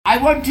I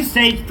want to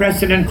say,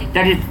 President,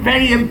 that it's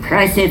very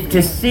impressive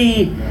to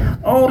see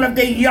all of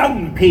the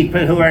young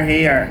people who are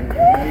here.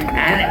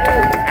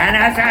 And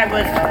as I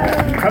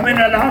was coming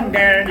along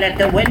there and let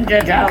the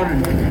window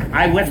down,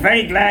 I was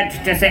very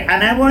glad to say,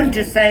 and I want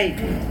to say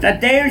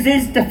that theirs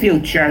is the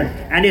future,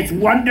 and it's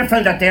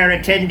wonderful that they're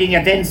attending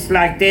events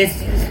like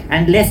this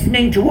and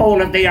listening to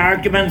all of the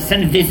arguments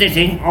and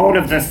visiting all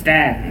of the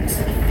stands.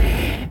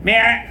 May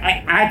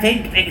I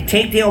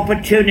take the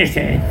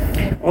opportunity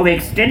of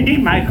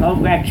extending my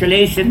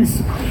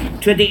congratulations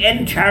to the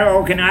entire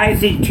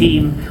organising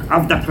team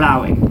of the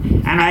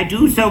ploughing. And I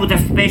do so with a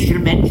special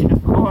mention,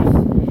 of course,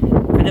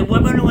 for the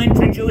woman who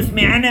introduced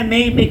me, Anna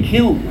May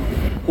McHugh,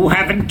 who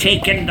having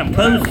taken the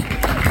post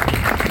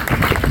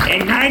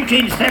in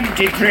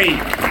 1973,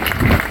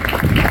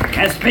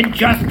 has been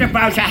just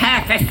about a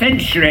half a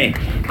century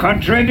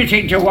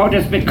contributing to what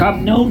has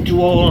become known to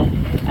all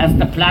as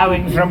the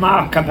ploughing's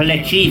remarkable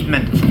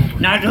achievement,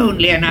 not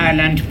only in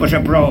Ireland but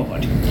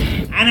abroad.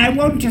 And I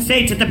want to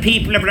say to the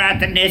people of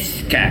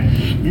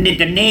Ratheniska,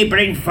 the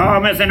neighbouring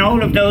farmers and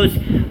all of those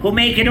who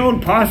make it all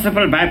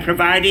possible by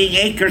providing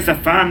acres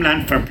of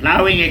farmland for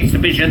ploughing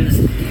exhibitions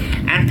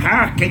and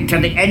parking to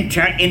the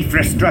entire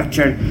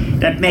infrastructure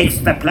that makes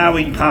the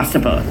ploughing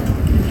possible.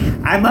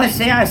 I must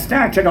say I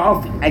started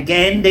off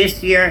again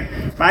this year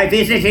by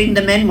visiting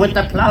the men with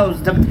the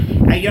ploughs,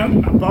 a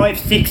young boy of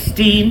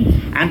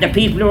 16 and the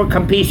people who are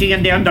competing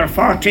in the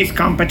under-40s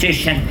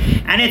competition.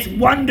 And it's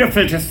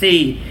wonderful to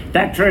see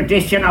that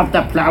tradition of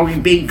the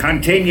ploughing being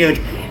continued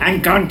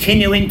and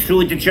continuing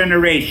through the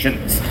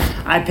generations.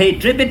 I pay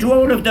tribute to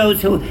all of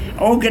those who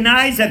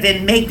organise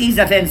events, make these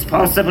events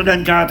possible,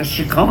 and Garda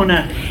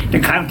Síochána, the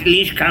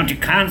Laois County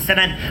Council,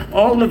 and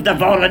all of the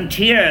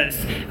volunteers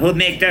who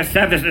make their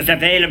services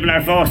available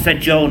are Vosa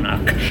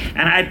Jonach.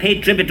 And I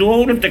pay tribute to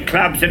all of the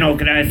clubs and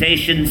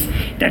organisations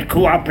that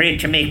cooperate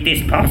to make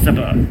this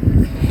possible.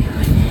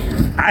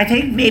 I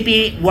think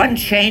maybe one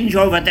change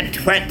over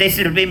this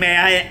will be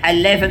my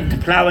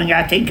 11th ploughing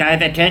I think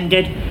I've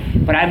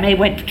attended, but I may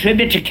wait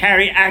tribute to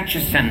Carrie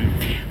Atchison,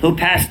 who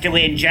passed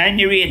away in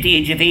January at the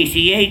age of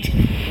 88,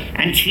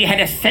 and she had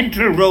a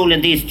central role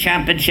in these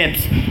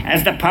championships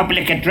as the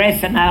public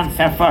address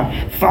announcer for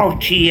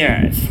 40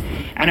 years.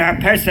 And her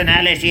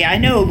personality, I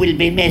know, will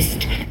be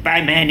missed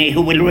by many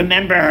who will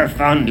remember her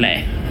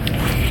fondly.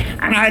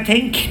 And I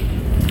think,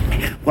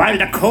 while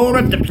the core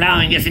of the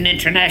ploughing is an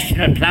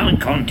international ploughing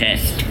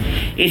contest,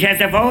 it has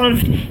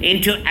evolved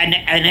into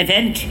an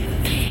event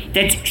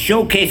that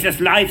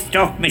showcases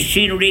livestock,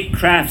 machinery,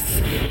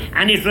 crafts,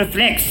 and it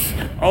reflects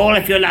all,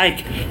 if you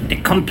like, the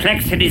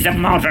complexities of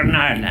modern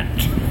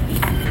Ireland.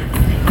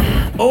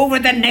 Over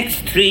the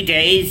next 3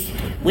 days,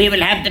 we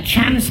will have the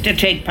chance to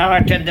take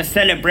part in the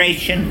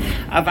celebration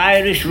of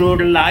Irish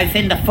rural life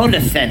in the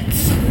fullest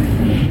sense,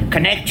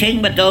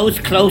 connecting with those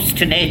close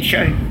to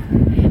nature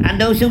and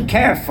those who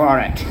care for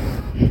it.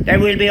 There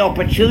will be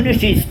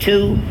opportunities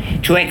too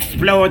to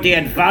explore the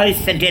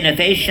advice and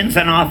innovations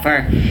on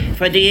offer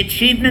for the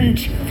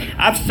achievement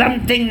of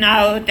something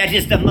now that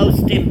is the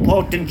most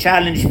important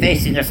challenge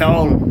facing us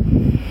all: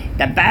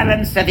 the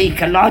balance of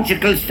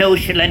ecological,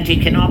 social and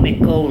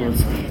economic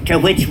goals to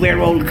which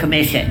we're all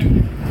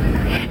committed.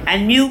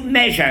 And new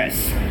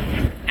measures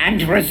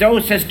and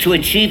resources to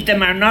achieve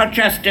them are not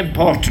just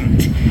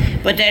important,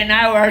 but they're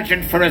now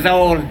urgent for us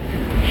all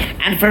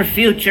and for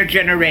future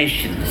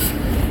generations.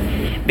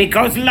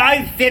 Because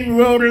life in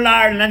rural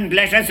Ireland,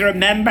 let us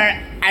remember,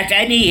 at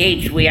any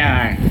age we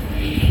are,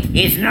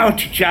 is not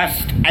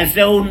just a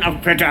zone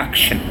of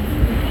production.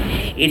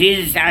 It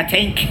is, I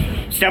think,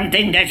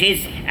 something that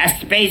is a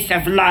space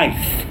of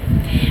life.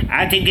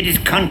 I think it is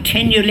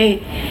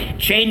continually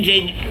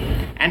changing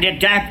and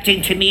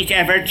adapting to meet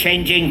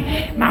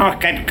ever-changing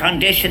market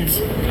conditions.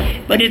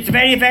 But it's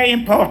very, very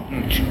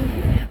important.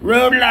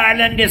 Rural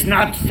Ireland is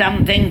not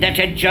something that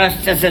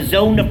adjusts as a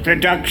zone of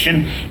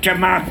production to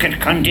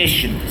market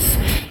conditions.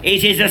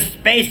 It is a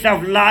space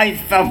of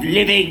life, of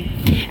living,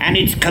 and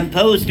it's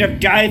composed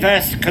of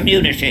diverse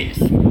communities.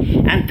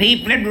 And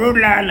people in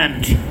rural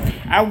Ireland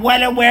are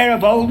well aware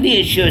of all the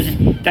issues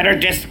that are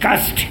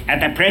discussed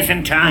at the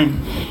present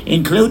time,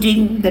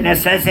 including the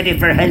necessity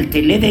for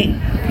healthy living,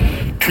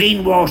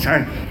 clean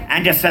water,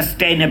 and a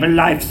sustainable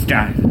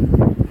lifestyle.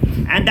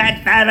 And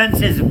that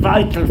balance is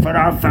vital for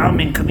our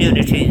farming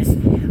communities,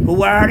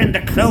 who are, in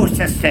the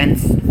closest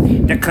sense,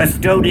 the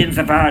custodians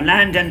of our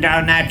land and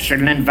our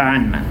natural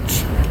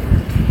environment.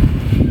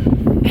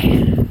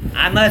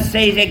 I must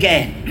say it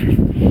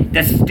again,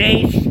 the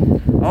state,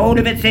 all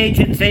of its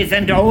agencies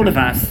and all of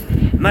us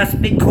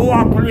must be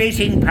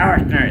cooperating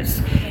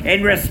partners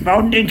in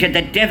responding to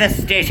the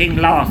devastating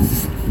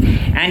loss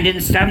and,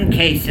 in some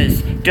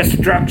cases,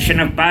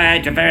 destruction of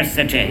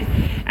biodiversity,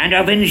 and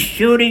of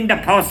ensuring the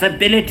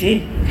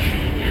possibility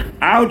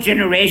our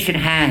generation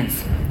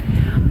has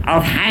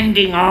of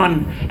handing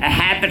on a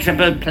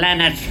habitable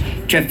planet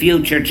to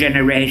future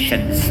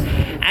generations.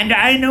 And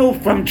I know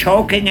from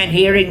talking and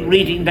hearing,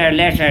 reading their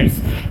letters,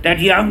 that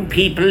young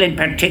people in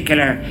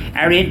particular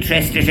are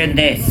interested in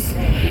this.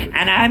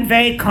 And I'm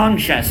very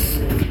conscious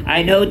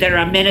I know there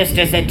are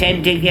ministers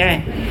attending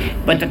here,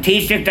 but the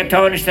Taoiseach, the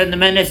Tánaiste and the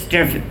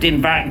Minister of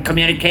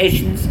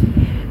Communications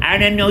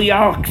are in New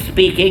York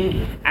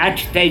speaking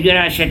at the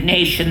United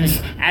Nations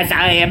as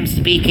I am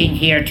speaking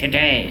here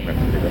today.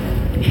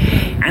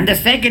 And the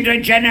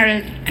Secretary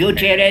General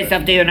Guterres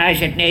of the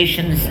United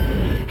Nations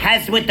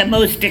has, with the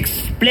most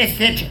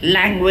explicit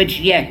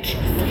language yet,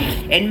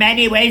 in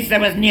many ways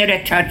there was near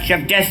a touch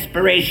of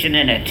desperation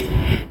in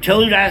it,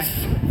 told us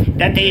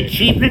that the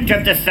achievement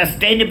of the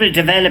Sustainable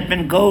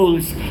Development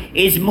Goals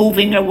is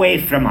moving away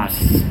from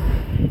us,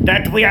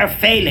 that we are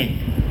failing.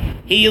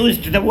 He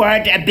used the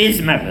word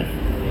abysmal.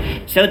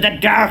 So the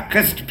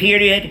darkest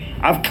period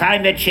of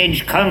climate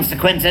change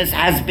consequences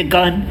has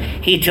begun,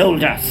 he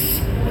told us.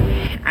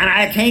 And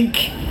I think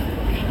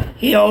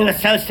he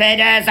also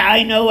said, as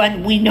I know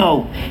and we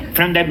know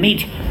from the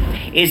meet,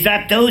 is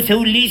that those who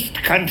least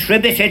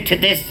contributed to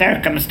this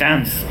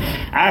circumstance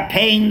are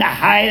paying the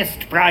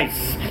highest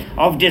price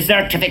of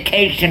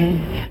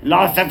desertification,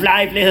 loss of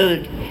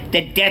livelihood,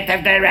 the death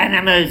of their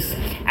animals,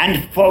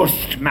 and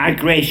forced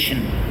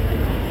migration.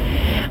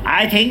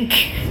 I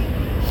think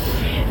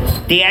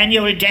the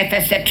annual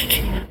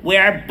deficit, we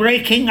are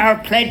breaking our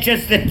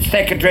pledges, the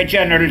Secretary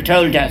General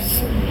told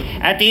us.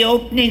 At the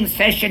opening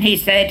session, he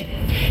said,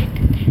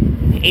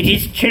 it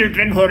is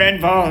children who are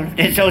involved.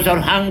 It's those who are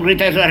hungry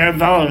that are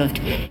involved.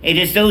 It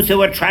is those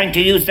who are trying to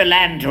use the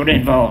land who are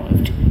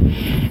involved.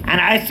 And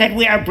I said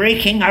we are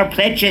breaking our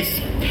pledges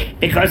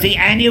because the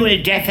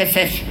annual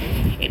deficit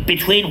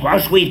between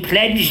what we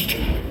pledged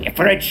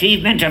for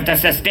achievement of the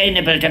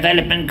Sustainable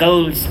Development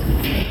Goals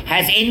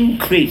has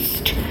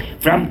increased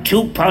from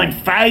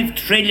 $2.5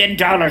 trillion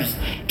to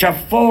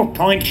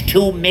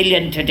 $4.2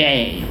 million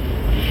today.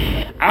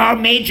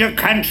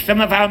 Some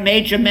of our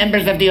major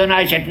members of the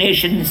United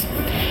Nations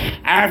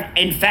are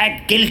in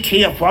fact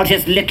guilty of what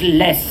is little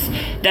less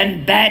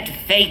than bad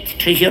faith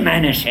to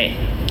humanity.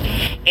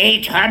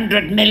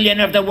 800 million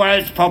of the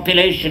world's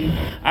population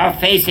are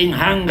facing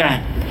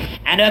hunger,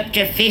 and up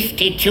to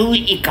 52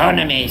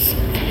 economies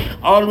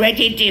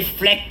already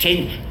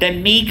deflecting the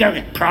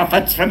meagre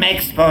profits from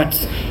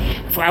exports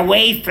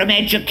away from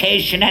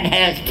education and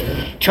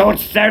health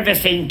towards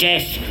servicing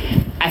debt.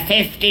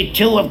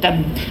 52 of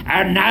them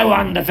are now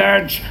on the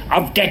verge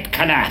of debt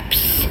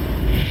collapse.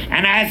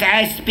 And as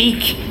I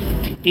speak,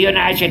 the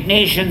United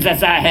Nations,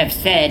 as I have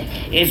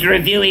said, is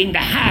reviewing the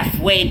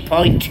halfway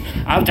point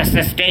of the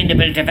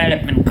Sustainable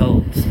Development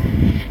Goals.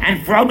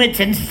 And from its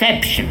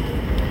inception,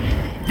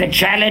 the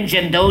challenge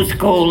in those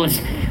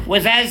goals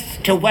was as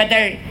to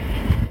whether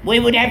we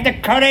would have the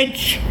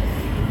courage,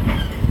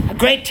 a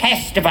great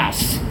test of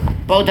us,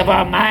 both of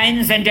our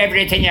minds and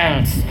everything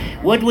else.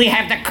 Would we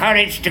have the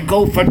courage to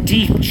go for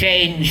deep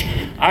change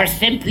or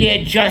simply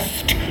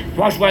adjust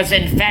what was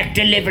in fact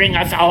delivering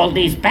us all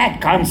these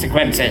bad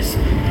consequences?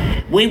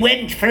 We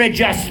went for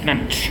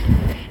adjustment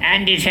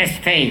and it has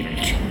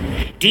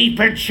failed.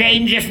 Deeper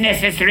change is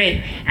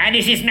necessary, and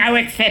it is now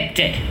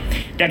accepted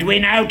that we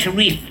now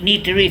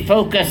need to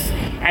refocus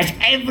at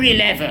every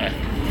level,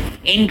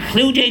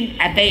 including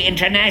at the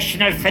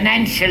international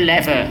financial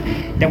level,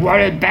 the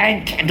World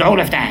Bank and all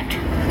of that.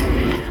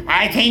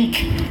 I think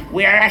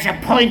we are at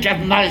a point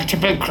of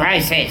multiple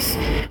crises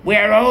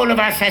where all of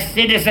us as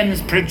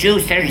citizens,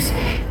 producers,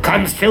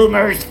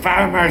 consumers,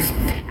 farmers,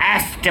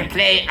 asked to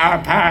play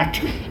our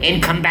part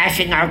in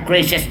combating our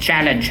greatest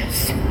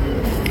challenges.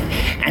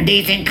 And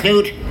these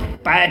include,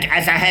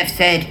 as I have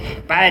said,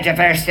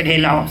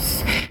 biodiversity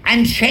loss.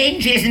 And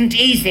change isn't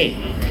easy.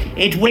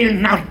 It will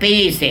not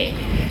be easy.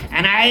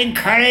 And I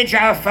encourage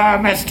our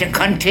farmers to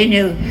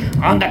continue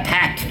on the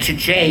path to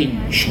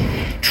change,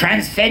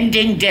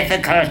 transcending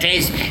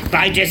difficulties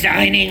by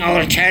designing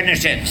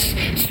alternatives,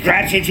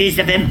 strategies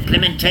of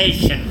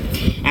implementation,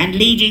 and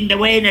leading the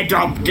way in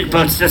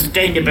adoptable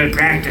sustainable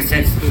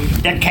practices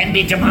that can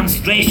be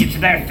demonstrated to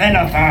their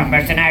fellow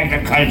farmers in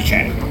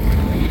agriculture.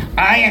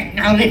 I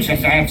acknowledge,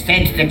 as I have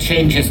said, that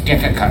change is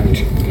difficult.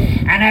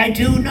 And I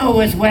do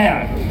know as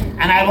well,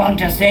 and I want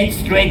to say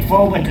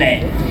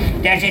straightforwardly,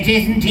 that it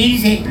isn't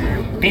easy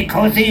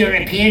because the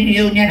European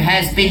Union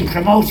has been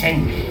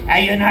promoting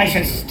a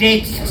United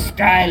States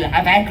style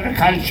of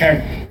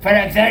agriculture for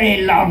a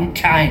very long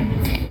time.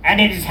 And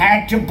it is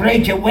hard to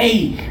break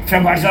away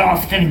from what's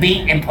often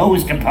being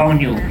imposed upon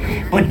you.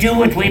 But do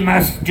what we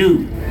must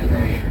do.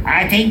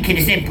 I think it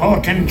is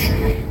important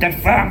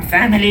that farm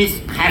families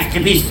have to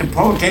be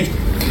supported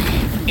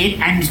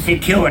and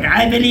secured.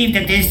 I believe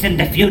that this in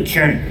the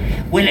future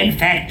will in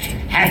fact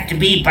have to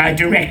be by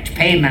direct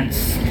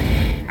payments.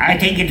 I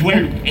think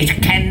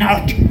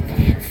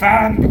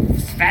farm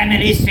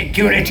family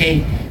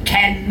security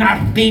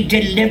cannot be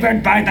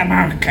delivered by the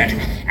market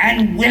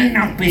and will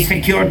not be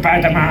secured by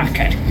the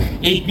market.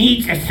 It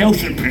needs a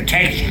social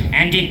protection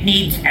and it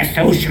needs a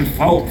social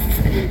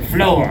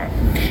floor.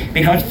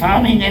 Because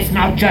farming is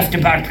not just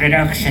about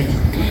production.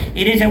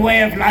 It is a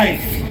way of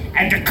life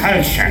and a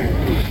culture.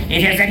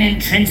 It has an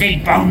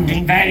intrinsic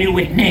bonding value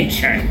with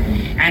nature,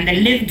 and the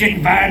lived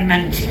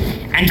environment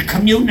and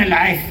communal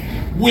life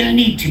will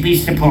need to be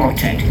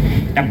supported.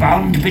 The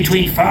bond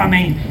between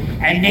farming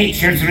and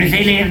nature's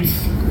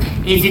resilience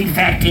is in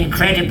fact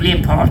incredibly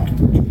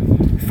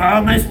important.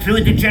 Farmers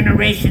through the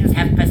generations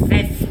have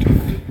possessed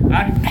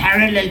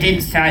unparalleled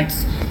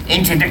insights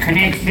into the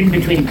connection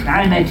between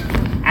climate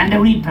and the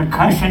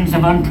repercussions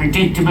of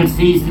unpredictable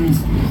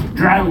seasons,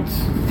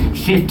 droughts,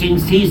 shifting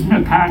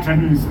seasonal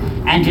patterns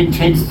and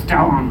intense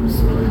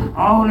storms,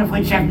 all of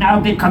which have now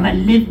become a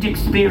lived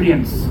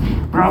experience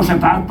brought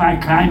about by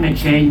climate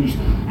change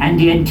and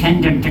the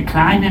intended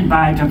decline in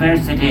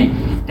biodiversity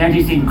that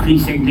is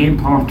increasingly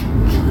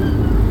important.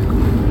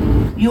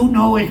 You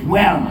know it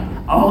well,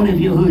 all of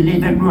you who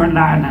live in rural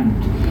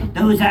Ireland,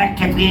 those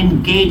actively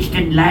engaged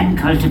in land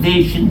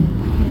cultivation,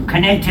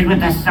 connected with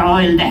the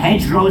soil, the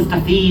hedgerows,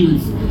 the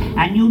fields,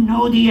 and you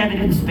know the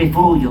evidence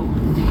before you.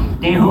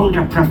 They hold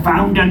a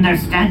profound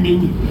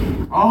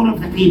understanding, all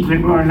of the people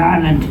in rural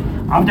Ireland,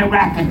 of the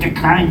rapid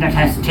decline that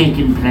has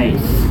taken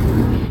place.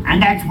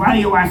 And that's why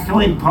you are so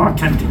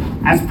important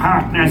as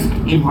partners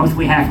in what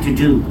we have to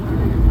do.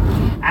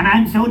 And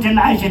I'm so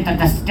delighted that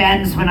the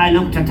stands, when I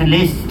looked at the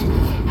list,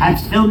 have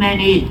so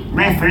many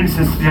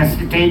references to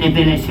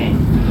sustainability,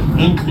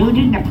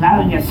 including the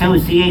Ploughing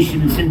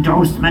Association's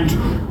endorsement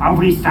of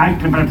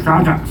recyclable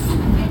products,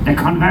 the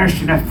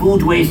conversion of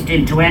food waste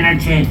into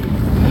energy,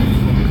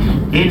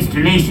 the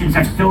installations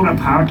of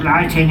solar-powered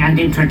lighting, and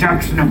the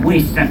introduction of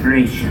waste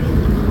separation.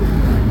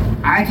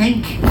 I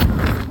think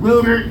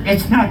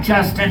it's not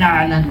just in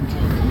Ireland,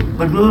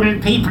 but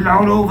rural people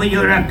all over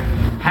Europe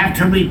have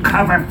to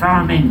recover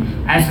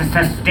farming as a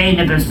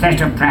sustainable set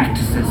of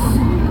practices.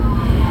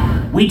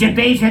 We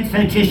debated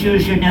such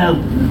issues, you know,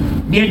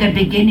 near the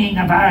beginning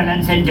of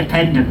Ireland's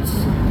independence.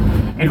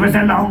 It was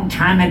a long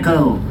time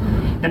ago.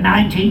 The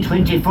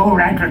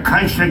 1924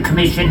 Agricultural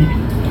Commission,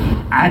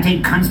 I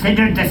think,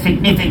 considered the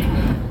significant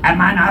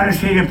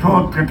minority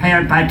report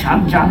prepared by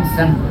Tom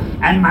Johnson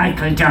and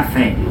Michael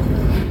Duffy.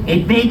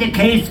 It made the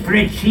case for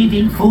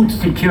achieving food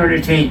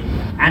security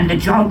and the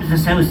jobs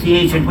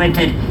associated with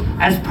it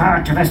as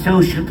part of a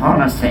social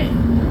policy.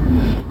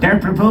 Their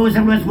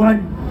proposal was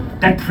one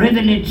that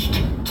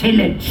privileged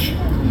tillage,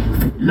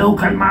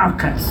 local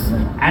markets,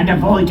 and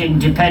avoiding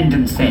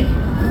dependency.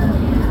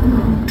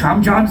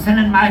 Tom Johnson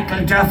and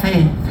Michael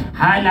Duffy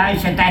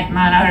highlighted that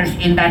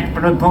minority in that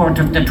report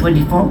of the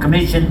 24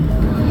 Commission,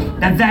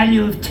 the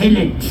value of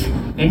tillage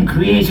in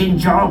creating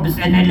jobs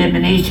and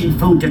eliminating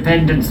food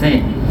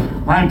dependency,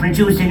 while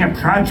producing a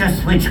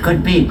produce which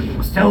could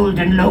be sold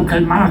in local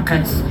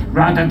markets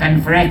rather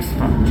than for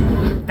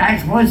export.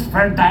 That was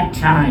for that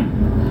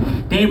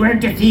time. They were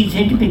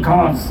defeated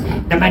because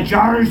the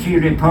majority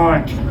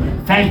report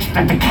felt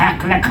that the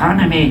cattle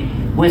economy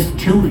was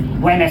too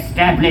well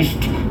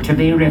established to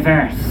be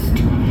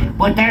reversed.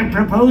 But their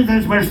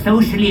proposals were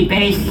socially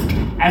based,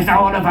 as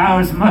all of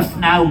ours must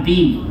now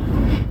be.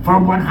 For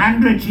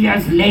 100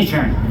 years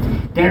later,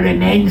 there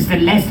remains the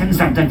lessons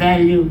of the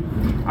value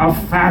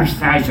of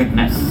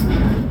farsightedness,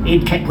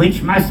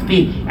 which must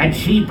be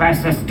achieved by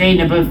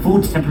sustainable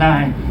food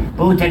supply,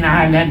 both in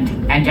Ireland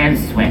and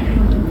elsewhere.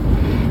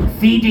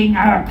 Feeding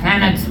our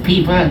planet's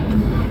people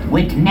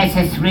with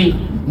necessary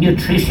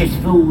nutritious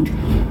food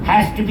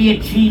has to be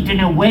achieved in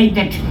a way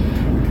that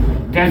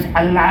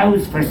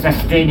allows for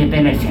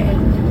sustainability.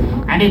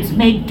 And it's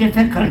made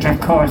difficult, of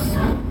course,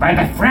 by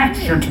the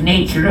fractured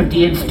nature of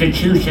the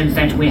institutions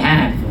that we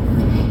have.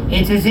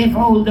 It's as if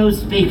all those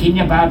speaking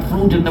about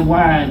food in the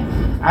world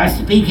are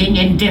speaking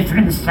in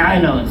different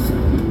silos,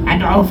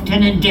 and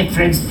often in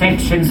different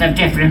sections of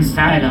different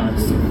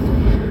silos.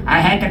 I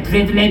had the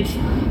privilege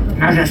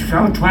not a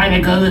short while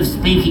ago of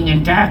speaking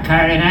in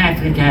Dakar in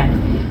Africa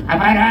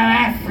about how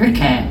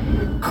Africa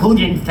could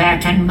in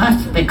fact and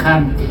must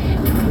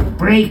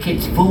break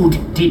its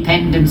food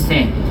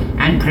dependency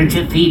and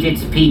feed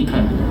its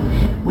people.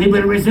 We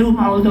will resume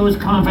all those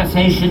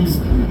conversations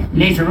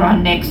later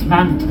on next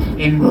month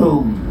in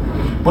Rome.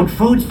 But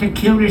food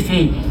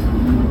security,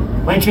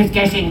 which is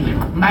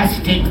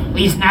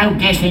now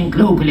getting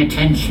global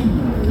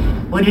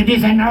attention. But it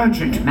is an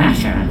urgent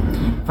matter,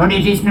 for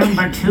it is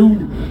number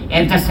 2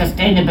 of the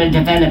Sustainable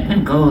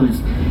Development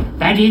Goals.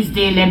 That is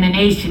the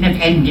elimination of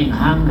ending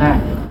hunger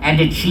and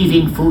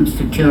achieving food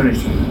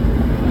security.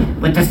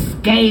 With the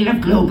scale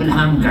of global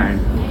hunger,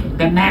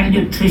 the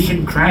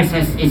malnutrition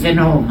crisis is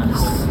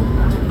enormous.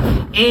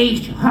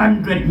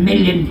 800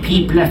 million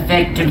people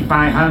affected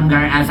by hunger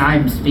as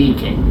I'm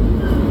speaking.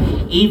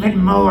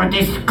 Even more,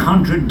 this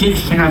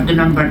contradiction of the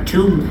number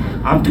 2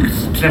 of the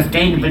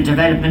Sustainable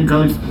Development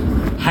Goals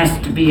has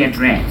to be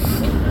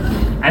addressed.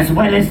 As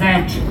well as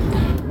that,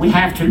 we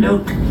have to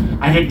look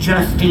at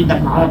adjusting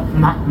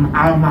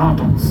our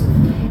models.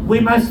 We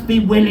must be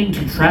willing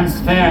to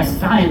transfer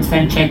science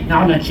and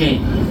technology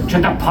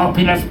to the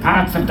populous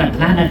parts of the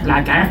planet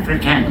like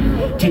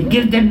Africa to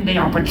give them the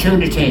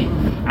opportunity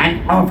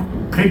of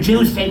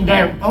producing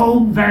their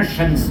own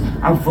versions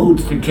of food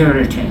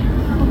security.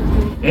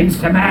 In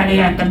Somalia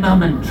at the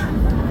moment,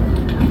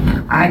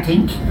 I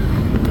think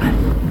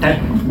the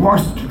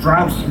worst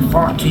drought in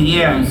 40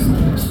 years,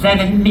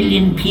 7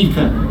 million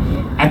people,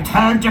 a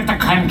third of the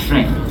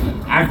country,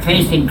 are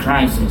facing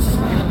crisis.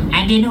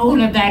 And in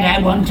all of that,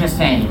 I want to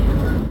say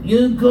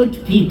You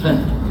good people,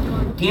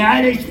 the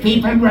Irish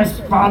people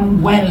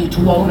respond well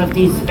to all of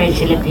these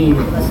special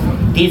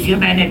appeals, these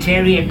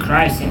humanitarian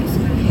crises,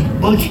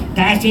 but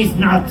that is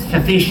not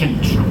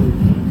sufficient.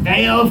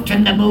 Very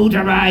often the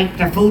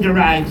food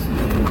arrives,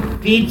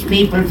 feeds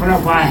people for a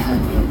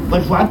while,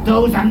 but what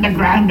those on the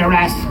ground are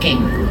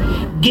asking,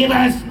 give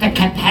us the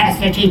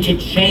capacity to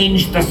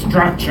change the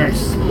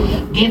structures.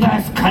 Give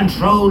us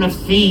control of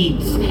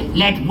seeds.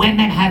 Let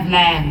women have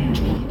land.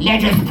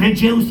 Let us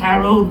produce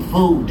our own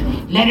food.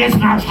 Let us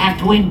not have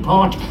to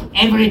import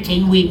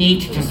everything we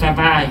need to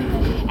survive.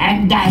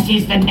 And that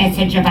is the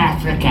message of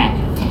Africa.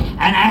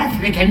 And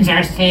Africans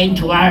are saying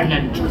to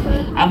Ireland,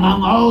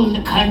 among all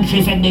the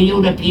countries in the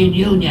European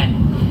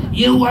Union,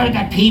 you are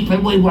the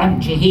people we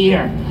want to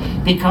hear,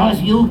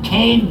 because you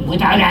came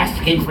without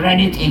asking for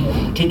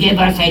anything to give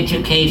us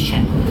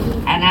education.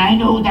 And I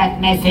know that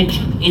message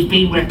is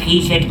being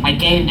repeated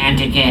again and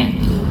again.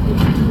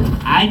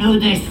 I know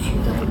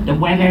the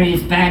weather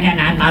is bad, and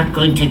I'm not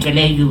going to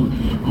delay you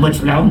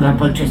much longer,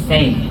 but to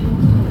say,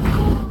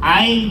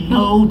 I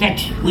know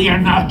that we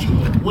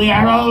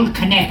are all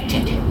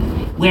connected.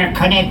 We are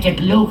connected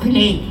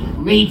locally,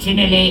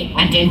 regionally,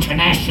 and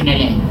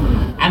internationally.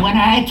 And when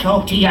I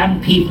talk to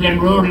young people in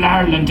rural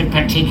Ireland in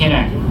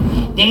particular,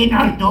 they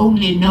not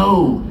only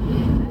know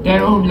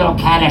their own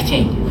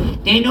locality,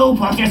 they know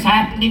what is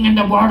happening in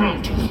the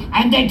world,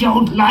 and they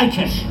don't like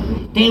it.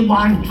 They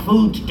want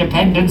food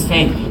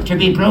dependency to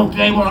be broken,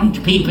 they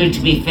want people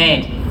to be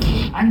fed,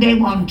 and they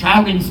want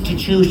our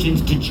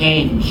institutions to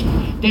change.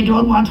 They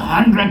don't want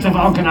hundreds of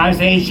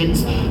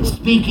organisations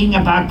speaking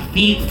about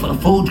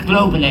food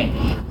globally,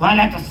 while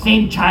at the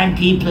same time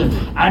people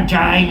are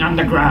dying on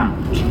the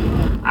ground.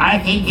 I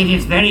think it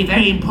is very,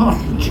 very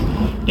important.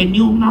 The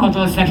new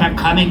models that are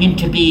coming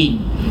into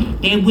being,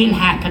 they will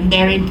happen.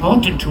 They're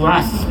important to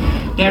us.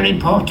 They're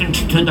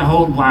important to the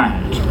whole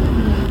world.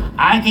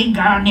 I think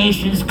our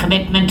nation's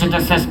commitment to the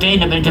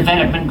Sustainable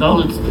Development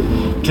Goals,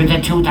 to the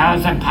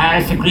 2000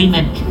 Paris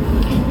Agreement,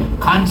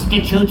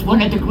 constitutes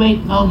one of the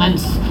great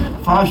moments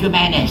for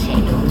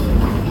humanity.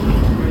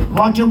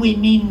 What do we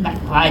mean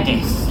by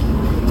this?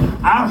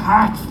 Our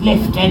hearts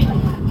lifted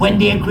when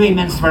the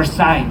agreements were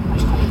signed.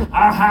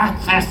 Our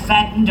hearts are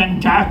saddened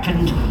and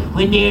darkened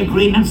when the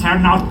agreements are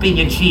not being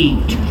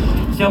achieved.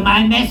 So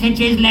my message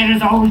is, let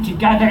us all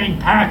together in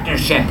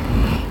partnership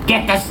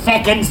get the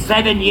second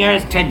 7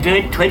 years to do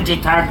it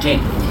 2030.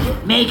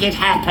 Make it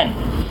happen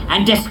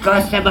and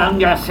discuss among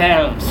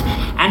yourselves.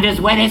 And as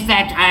well as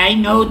that, I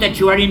know that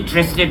you are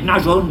interested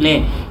not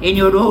only in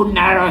your own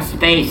narrow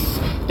space,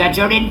 that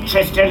you're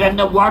interested in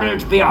the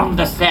world beyond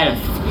the self.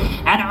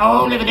 And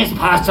all of it is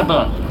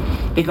possible,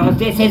 because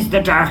this is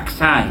the dark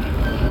side.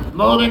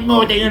 More and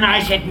more the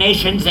United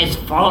Nations is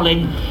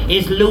falling,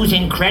 is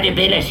losing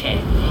credibility.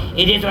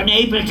 It is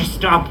unable to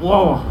stop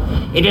war.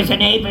 It is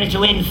unable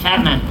to end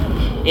famine.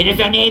 It is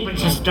unable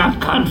to stop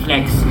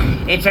conflicts.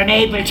 It's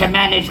unable to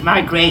manage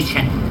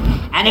migration.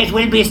 And it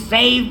will be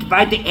saved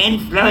by the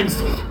influence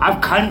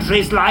of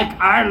countries like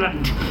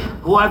Ireland,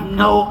 who have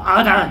no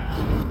other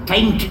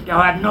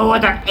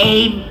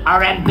aim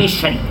or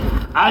ambition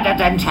other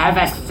than to have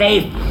a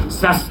safe,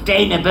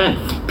 sustainable,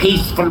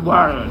 peaceful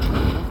world.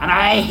 And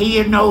I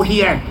know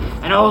here,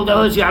 and all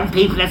those young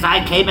people as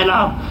I came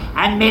along,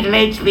 and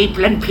middle-aged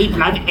people and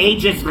people of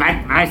ages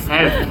like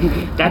myself,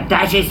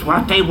 that is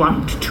what they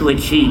want to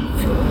achieve.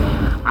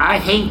 I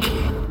think,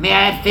 may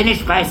I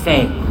finish by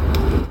saying,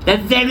 the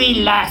very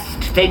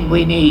last thing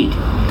we need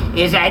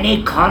is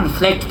any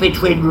conflict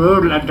between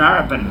rural and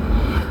urban,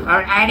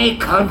 or any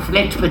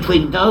conflict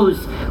between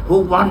those who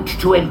want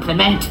to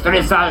implement the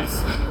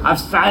results of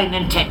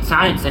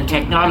science and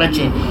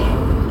technology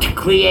to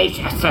create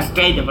a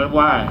sustainable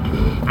world,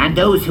 and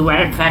those who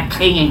are in fact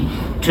clinging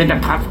to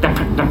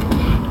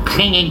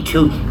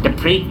the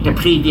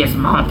previous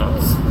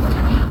models.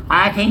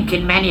 I think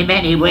in many,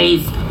 many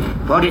ways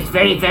what is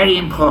very, very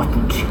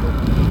important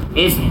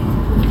is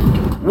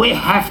we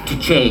have to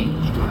change,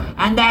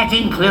 and that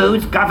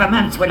includes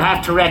governments will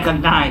have to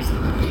recognise.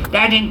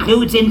 That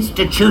includes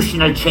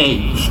institutional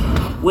change.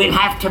 We'll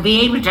have to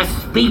be able to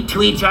speak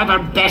to each other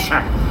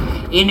better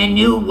in a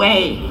new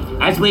way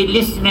as we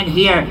listen and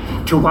hear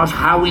to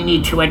how we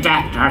need to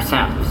adapt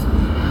ourselves.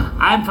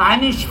 I'm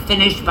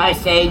finished by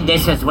saying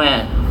this as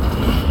well.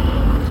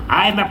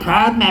 I'm a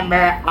proud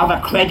member of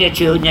a credit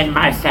union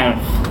myself,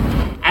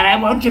 and I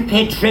want to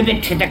pay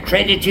tribute to the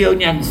credit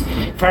unions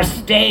for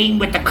staying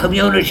with the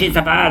communities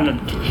of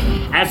Ireland,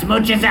 as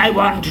much as I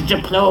want to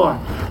deplore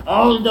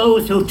all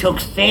those who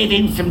took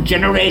savings from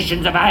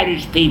generations of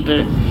Irish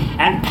people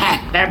and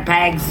packed their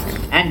bags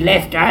and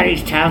left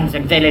Irish towns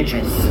and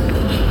villages.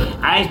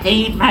 I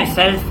think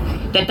myself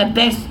that the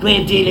best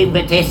way of dealing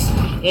with this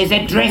is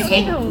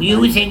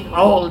using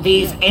all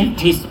these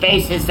empty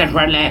spaces that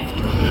were left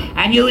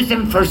and use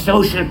them for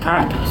social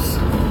purpose.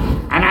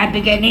 And I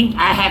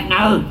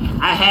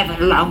have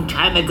a long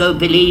time ago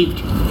believed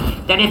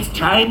that it's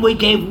time we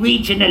gave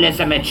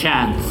regionalism a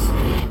chance,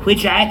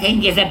 which I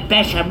think is a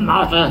better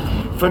model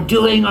for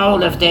doing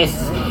all of this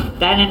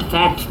than in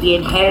fact the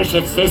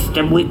inherited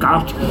system we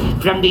got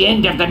from the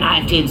end of the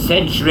 19th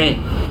century,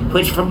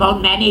 which for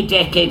many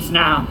decades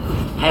now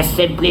has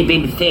simply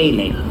been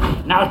failing,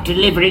 not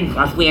delivering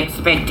what we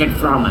expected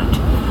from it.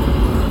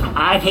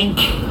 I think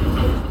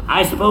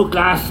I spoke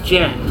last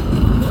year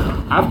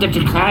of the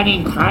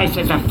declining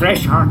prices of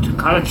fresh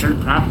horticultural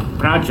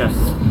produce,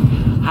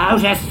 how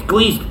it has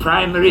squeezed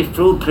primary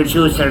food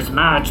producers'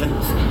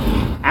 margins,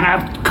 and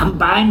have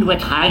combined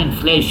with high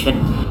inflation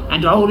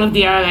and all of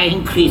the other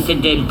increase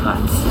in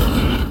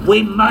inputs.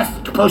 We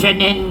must put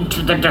an end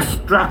to the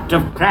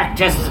destructive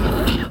practice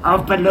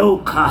of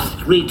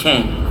below-cost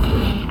retail.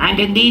 And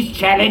in these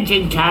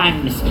challenging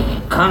times,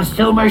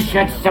 consumers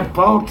should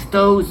support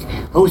those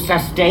who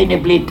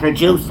sustainably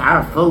produce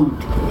our food.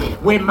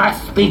 We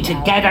must be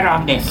together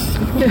on this,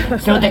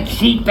 so the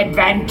cheap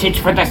advantage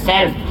for the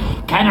self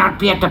cannot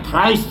be at the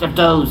price of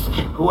those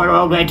who are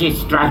already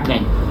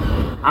struggling.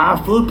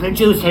 Our food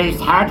producers,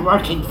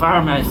 hard-working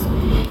farmers,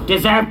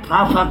 deserve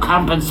proper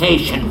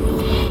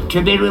compensation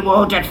to be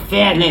rewarded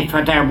fairly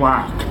for their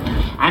work.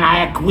 And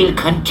I will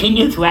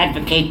continue to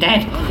advocate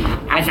that,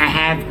 as I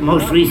have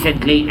most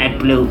recently at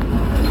Blue.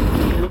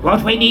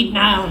 What we need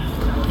now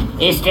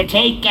is to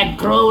take a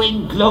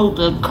growing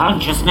global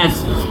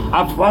consciousness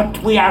of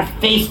what we are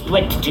faced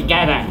with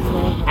together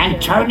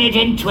and turn it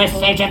into a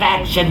set of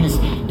actions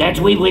that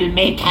we will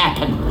make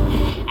happen.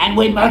 And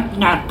we must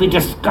not be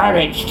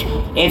discouraged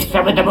if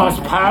some of the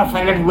most powerful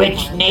and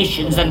rich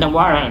nations in the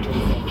world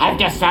have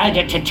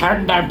decided to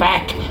turn their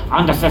back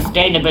on the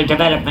Sustainable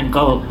Development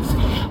Goals.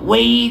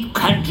 We,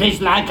 countries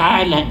like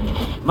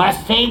Ireland,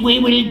 must say we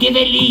will give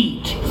a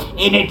lead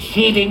in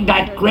achieving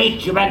that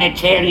great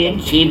humanitarian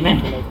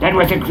achievement that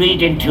was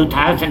agreed in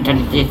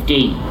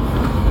 2015.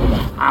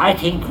 I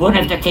think one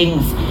of the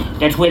things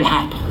that will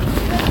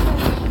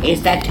happen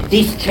is that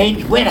this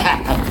change will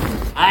happen.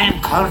 I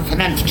am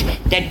confident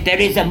that there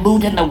is a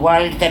mood in the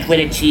world that will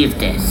achieve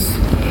this.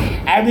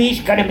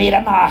 Arís go mí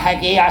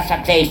maithagí as a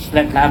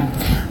téislelam,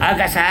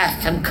 agus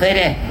as an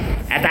cuire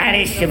a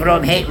daris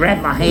brom hate red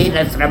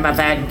mahinas from a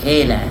van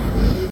Kayla.